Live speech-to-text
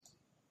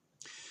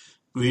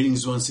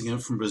Greetings once again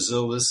from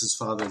Brazil. This is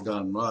Father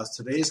Don Roth.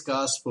 Today's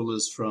gospel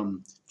is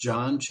from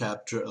John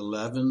chapter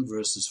 11,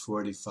 verses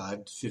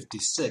 45 to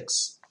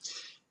 56.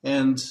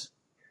 And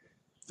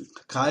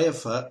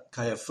Caiaphas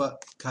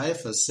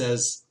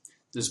says,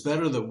 it's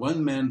better that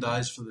one man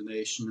dies for the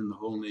nation and the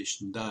whole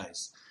nation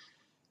dies.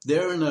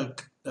 They're in a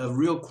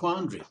real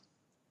quandary.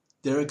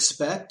 They're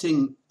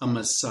expecting a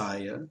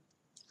Messiah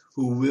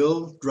who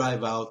will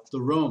drive out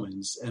the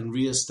Romans and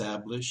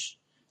reestablish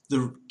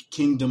the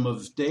kingdom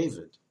of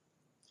David.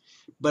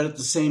 But at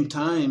the same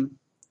time,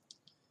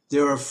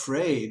 they're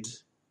afraid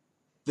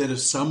that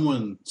if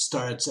someone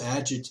starts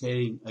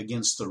agitating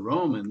against the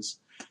Romans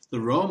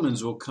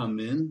will come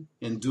in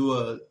and do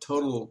a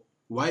total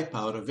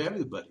wipeout of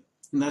everybody.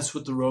 And that's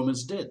what the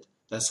Romans did.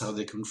 That's how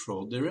they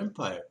controlled their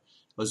empire.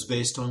 It was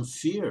based on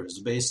fear. It was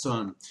based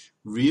on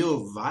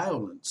real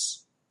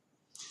violence.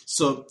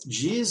 So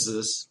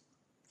Jesus,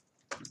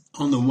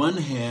 on the one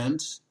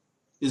hand,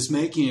 is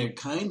making it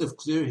kind of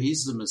clear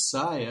he's the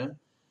Messiah.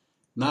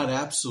 Not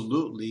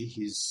absolutely,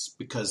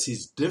 because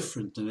he's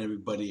different than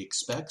everybody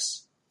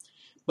expects,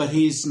 but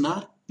he's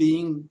not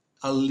being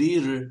a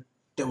leader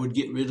that would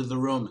get rid of the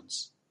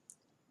Romans.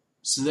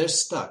 So they're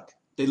stuck.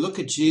 They look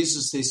at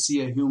Jesus, they see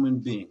a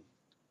human being.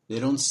 They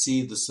don't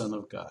see the Son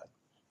of God.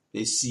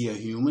 They see a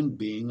human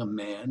being, a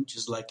man,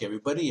 just like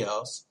everybody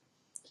else,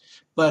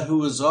 but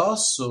who is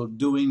also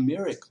doing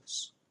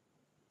miracles.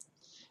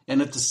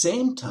 And at the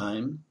same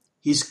time,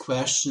 he's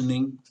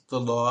questioning the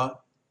law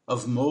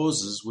of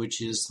Moses,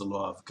 which is the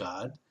law of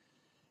God.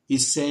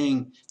 He's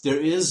saying there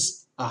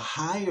is a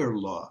higher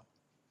law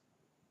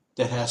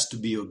that has to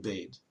be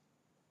obeyed.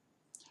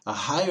 A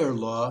higher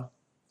law,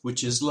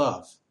 which is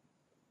love.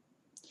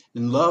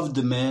 And love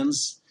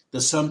demands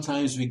that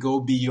sometimes we go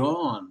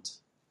beyond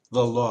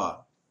the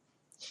law.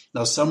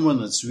 Now,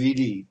 someone that's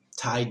really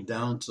tied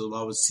down to the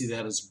law would see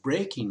that as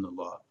breaking the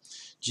law.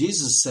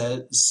 Jesus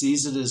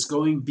sees it as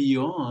going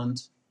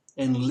beyond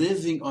and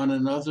living on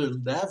another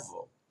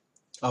level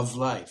of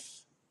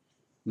life,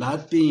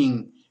 not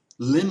being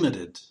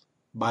limited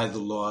by the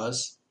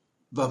laws,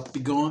 but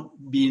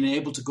being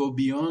able to go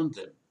beyond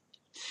them.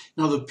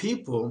 Now the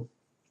people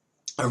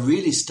are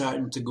really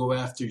starting to go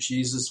after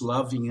Jesus,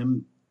 loving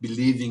him,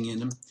 believing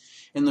in him,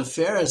 and the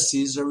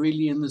Pharisees are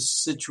really in this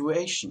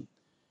situation.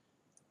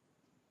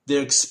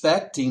 They're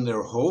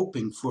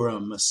hoping for a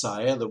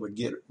Messiah that would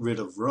get rid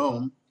of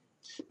Rome,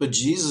 but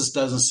Jesus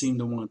doesn't seem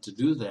to want to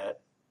do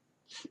that.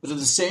 But at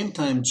the same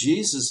time,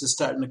 Jesus is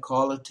starting to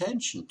call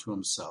attention to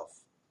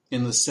himself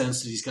in the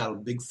sense that he's got a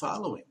big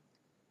following.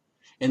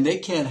 And they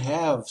can't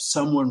have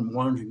someone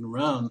wandering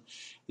around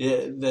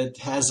that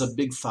has a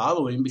big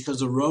following because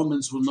the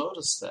Romans will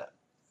notice that.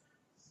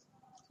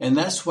 And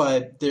that's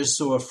why they're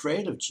so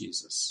afraid of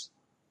Jesus.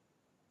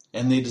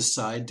 And they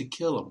decide to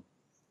kill him.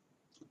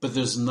 But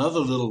there's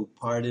another little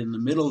part in the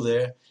middle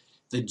there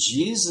that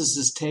Jesus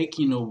is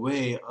taking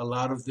away a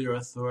lot of their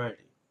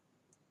authority.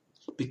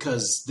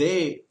 Because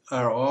they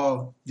are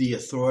all the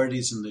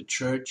authorities in the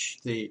church.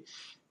 They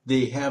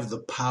have the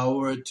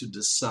power to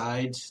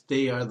decide.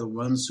 They are the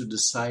ones who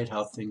decide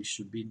how things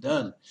should be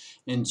done.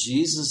 And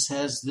Jesus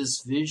has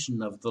this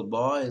vision of the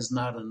law is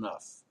not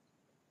enough.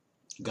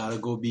 You got to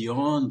go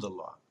beyond the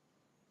law.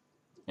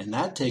 And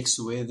that takes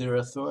away their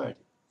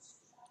authority.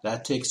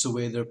 That takes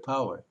away their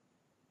power.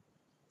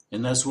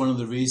 And that's one of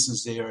the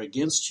reasons they are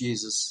against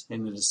Jesus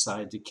and they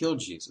decide to kill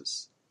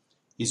Jesus.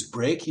 He's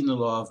breaking the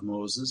law of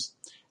Moses,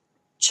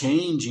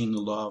 changing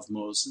the law of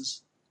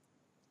Moses,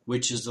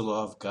 which is the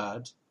law of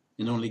God,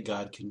 and only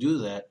God can do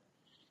that.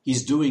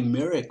 He's doing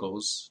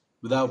miracles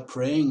without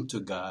praying to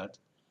God.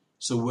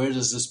 So where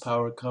does this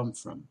power come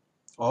from?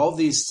 All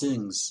these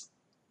things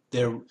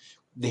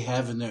they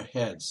have in their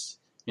heads,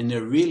 and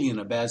they're really in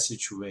a bad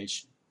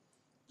situation.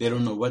 They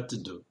don't know what to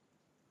do.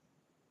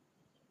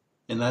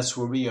 And that's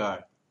where we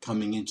are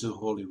coming into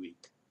Holy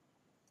Week,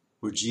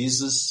 where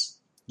Jesus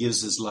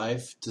gives his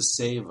life to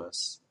save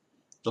us.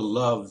 The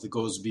love that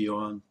goes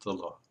beyond the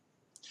law.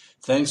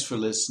 Thanks for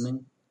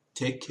listening.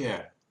 Take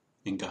care,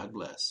 and God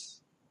bless.